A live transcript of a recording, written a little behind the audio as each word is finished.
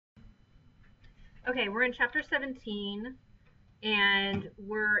Okay, we're in chapter 17 and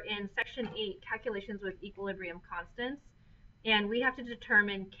we're in section 8, calculations with equilibrium constants. And we have to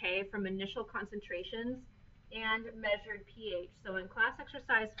determine K from initial concentrations and measured pH. So in class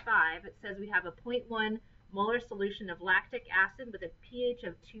exercise 5, it says we have a 0.1 molar solution of lactic acid with a pH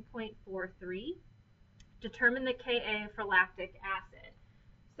of 2.43. Determine the Ka for lactic acid.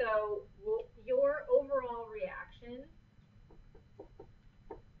 So your overall reaction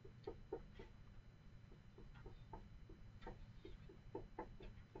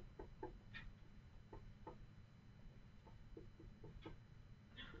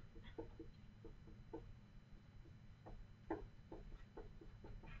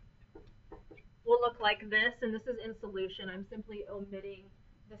will look like this, and this is in solution. I'm simply omitting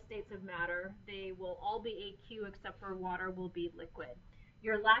the states of matter. They will all be aqueous except for water will be liquid.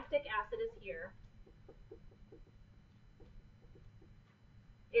 Your lactic acid is here.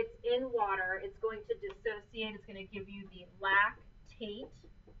 It's in water. It's going to dissociate. It's going to give you the lactate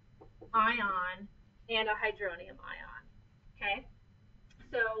ion and a hydronium ion. Okay?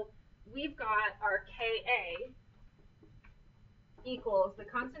 So we've got our Ka equals the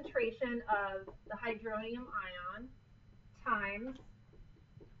concentration of the hydronium ion times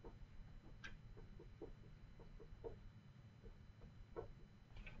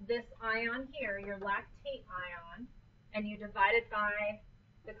this ion here, your lactate ion, and you divide it by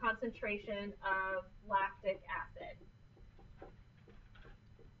the concentration of lactic acid,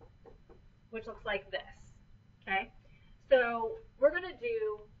 which looks like this. Okay? So we're going to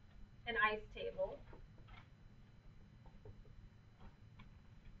do an ice table.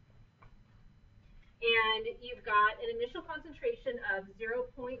 And you've got an initial concentration of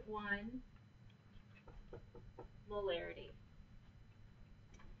 0.1 molarity.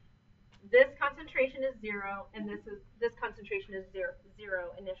 This concentration is 0, and this concentration is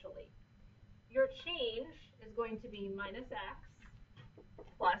zero initially. Your change is going to be minus x,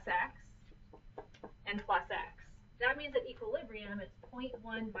 plus x, and plus x. That means at equilibrium, it's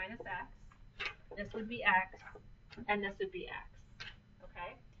 0.1 minus x. This would be x, and this would be x.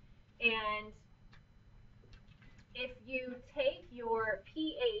 Okay? And if you take your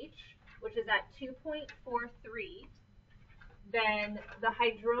pH, which is at 2.43, then the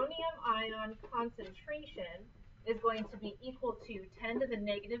hydronium ion concentration is going to be equal to 10 to the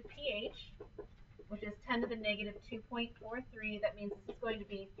negative pH, which is 10 to the negative 2.43. That means this is going to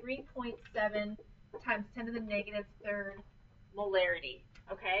be 3.7 times 10 to the negative third molarity.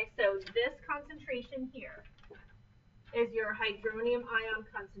 Okay, so this concentration here is your hydronium ion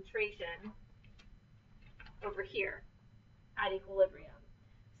concentration over here at equilibrium.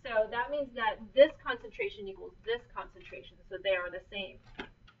 So that means that this concentration equals this concentration, so they are the same.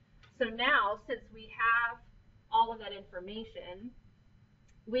 So now, since we have all of that information,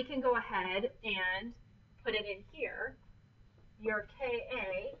 we can go ahead and put it in here. Your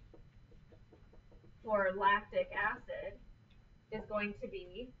Ka for lactic acid is going to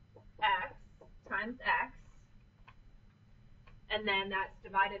be x times x, and then that's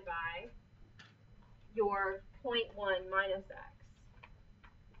divided by your 0.1 minus x.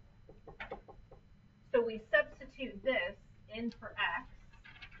 So we substitute this in for x,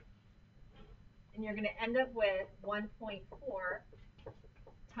 and you're going to end up with 1.4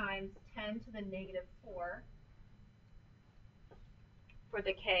 times 10 to the negative 4 for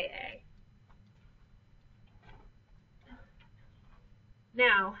the Ka.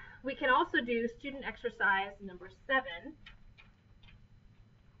 Now, we can also do student exercise number 7.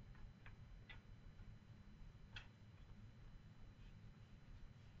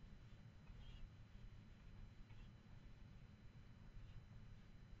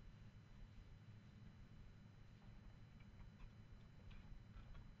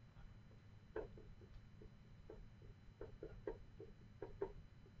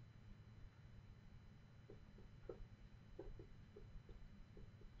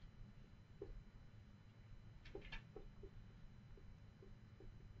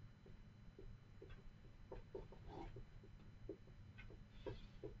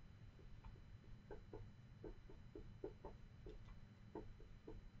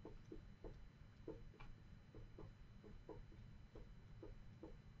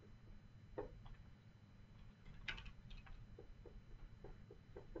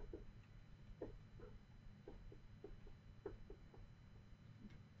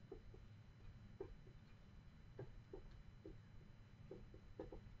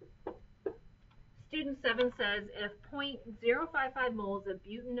 Student 7 says if 0.055 moles of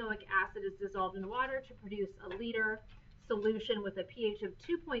butanoic acid is dissolved in water to produce a liter solution with a pH of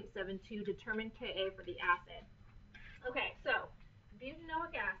 2.72, determine Ka for the acid. Okay, so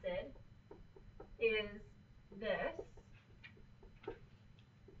butanoic acid is this.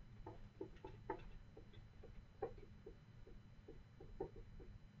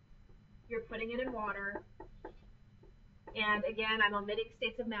 You're putting it in water. And again, I'm omitting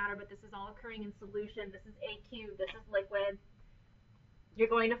states of matter, but this is all occurring in solution. This is aqueous, this is liquid. You're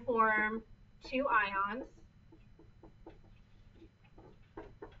going to form two ions.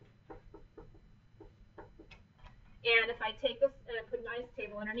 And if I take this and I put an ice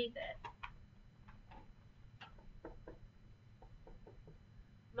table underneath it,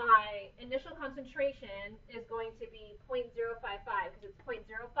 my initial concentration is going to be 0.055 because it's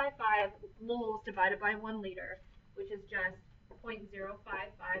 0.055 moles divided by 1 liter, which is just 0.055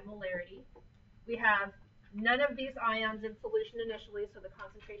 molarity. We have none of these ions in solution initially, so the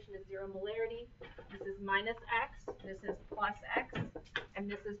concentration is 0 molarity. This is minus x, this is plus x, and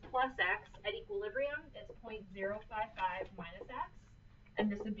this is plus x. At equilibrium, it's 0.055 minus x,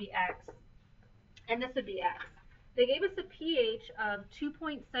 and this would be x, and this would be x. They gave us a pH of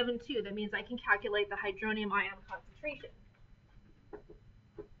 2.72. That means I can calculate the hydronium ion concentration.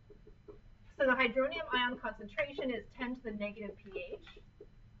 So the hydronium ion concentration is 10 to the negative pH.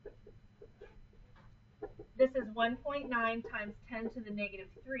 This is 1.9 times 10 to the negative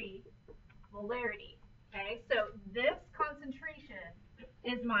 3 molarity. Okay, so this concentration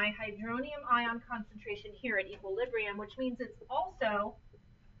is my hydronium ion concentration here at equilibrium, which means it's also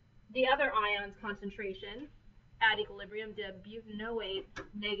the other ion's concentration at equilibrium, the butanoate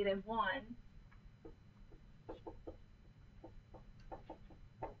 -1.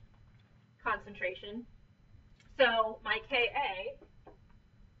 Concentration. So my Ka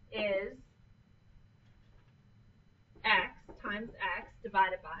is x times x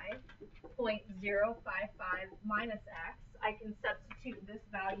divided by 0.055 minus x. I can substitute this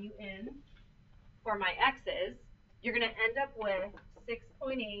value in for my x's. You're going to end up with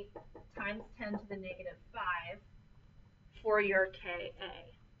 6.8 times 10 to the negative 5 for your Ka.